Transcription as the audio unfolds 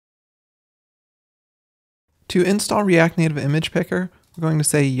To install React Native Image Picker, we're going to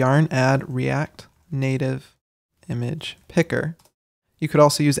say yarn add React Native Image Picker. You could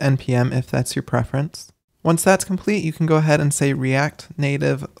also use npm if that's your preference. Once that's complete, you can go ahead and say React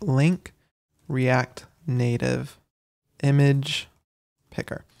Native link React Native Image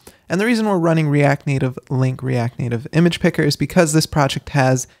Picker. And the reason we're running React Native link React Native Image Picker is because this project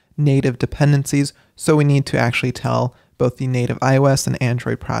has native dependencies, so we need to actually tell both the native iOS and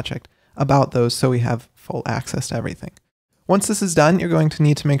Android project about those so we have full access to everything. Once this is done, you're going to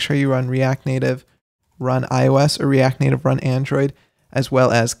need to make sure you run React Native run iOS or React Native run Android, as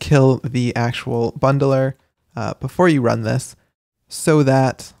well as kill the actual bundler before you run this so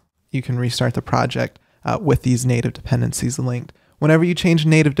that you can restart the project with these native dependencies linked. Whenever you change a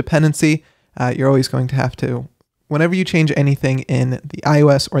native dependency, you're always going to have to, whenever you change anything in the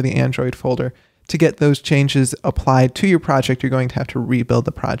iOS or the Android folder, to get those changes applied to your project, you're going to have to rebuild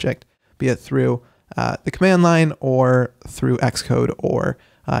the project, be it through the command line or through Xcode or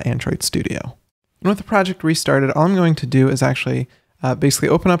Android Studio. And with the project restarted, all I'm going to do is actually basically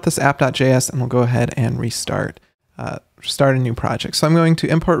open up this app.js and we'll go ahead and start a new project. So I'm going to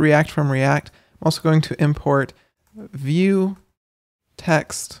import React from React. I'm also going to import view,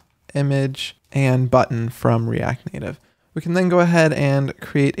 text, image, and button from React Native. We can then go ahead and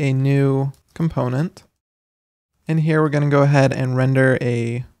create a new component. And here we're going to go ahead and render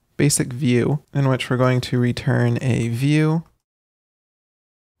a basic view in which we're going to return a view.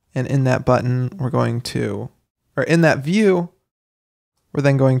 And in that button, we're going to, or in that view, we're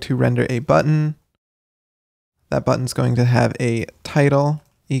then going to render a button. That button's going to have a title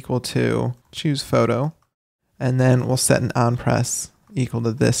equal to choose photo. And then we'll set an onPress equal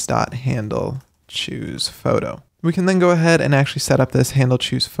to this.handle choose photo. We can then go ahead and actually set up this handle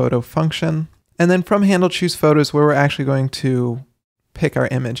choose photo function. And then from handle choose photos where we're actually going to pick our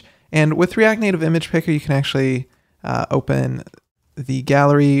image. And with React Native Image Picker, you can actually open the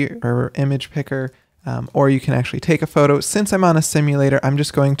gallery or image picker, or you can actually take a photo. Since I'm on a simulator, I'm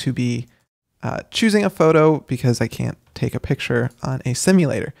just going to be choosing a photo because I can't take a picture on a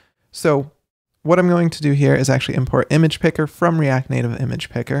simulator. So what I'm going to do here is actually import image picker from React Native Image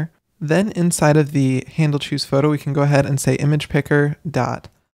Picker. Then inside of the handle choose photo, we can go ahead and say image picker dot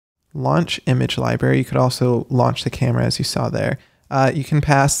launch image library. You could also launch the camera as you saw there. You can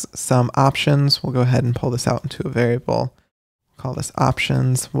pass some options. We'll go ahead and pull this out into a variable. Call this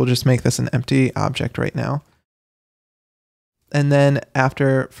options. We'll just make this an empty object right now. And then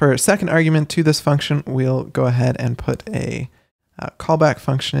for a second argument to this function, we'll go ahead and put a callback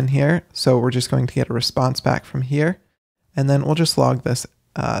function in here. So we're just going to get a response back from here. And then we'll just log this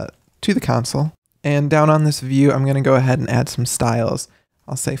to the console. And down on this view, I'm going to go ahead and add some styles.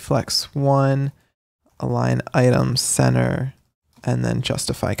 I'll say flex 1, align items center, and then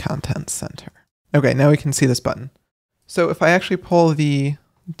justify content center. Okay, now we can see this button. So if I actually pull the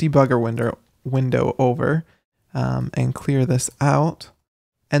debugger window over and clear this out,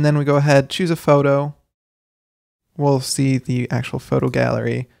 and then we go ahead, choose a photo, we'll see the actual photo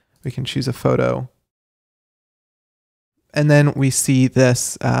gallery. We can choose a photo. And then we see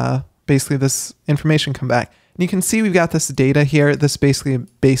this, basically this information come back. And you can see we've got this data here. This is basically a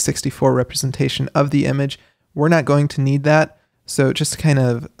base 64 representation of the image. We're not going to need that. So just to kind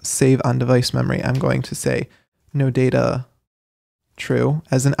of save on device memory, I'm going to say no data true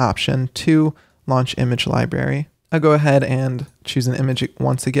as an option to launch image library. I'll go ahead and choose an image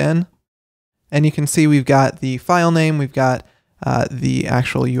once again. And you can see we've got the file name, we've got the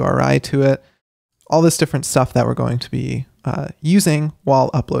actual URI to it, all this different stuff that we're going to be using while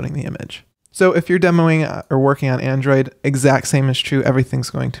uploading the image. So if you're demoing or working on Android, exact same is true.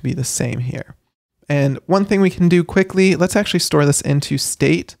 Everything's going to be the same here. And one thing we can do quickly, let's actually store this into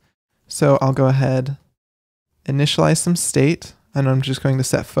state. So I'll go ahead, initialize some state, and I'm just going to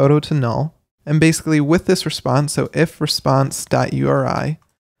set photo to null. And basically with this response, so if response.uri,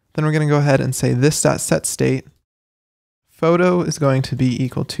 then we're going to go ahead and say this.setState, photo is going to be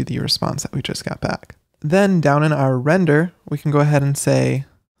equal to the response that we just got back. Then down in our render, we can go ahead and say,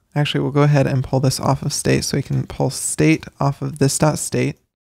 actually we'll go ahead and pull this off of state, so we can pull state off of this.state.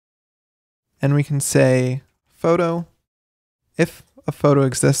 And we can say photo, if a photo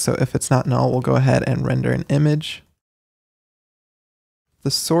exists, so if it's not null, we'll go ahead and render an image.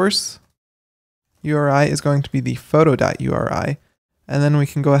 The source URI is going to be the photo.uri, and then we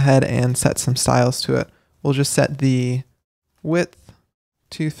can go ahead and set some styles to it. We'll just set the width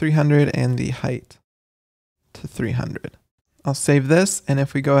to 300 and the height to 300. I'll save this, and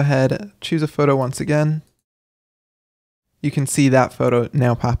if we go ahead, choose a photo once again, you can see that photo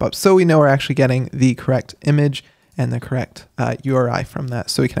now pop up. So we know we're actually getting the correct image and the correct URI from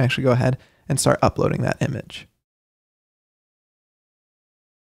that. So we can actually go ahead and start uploading that image.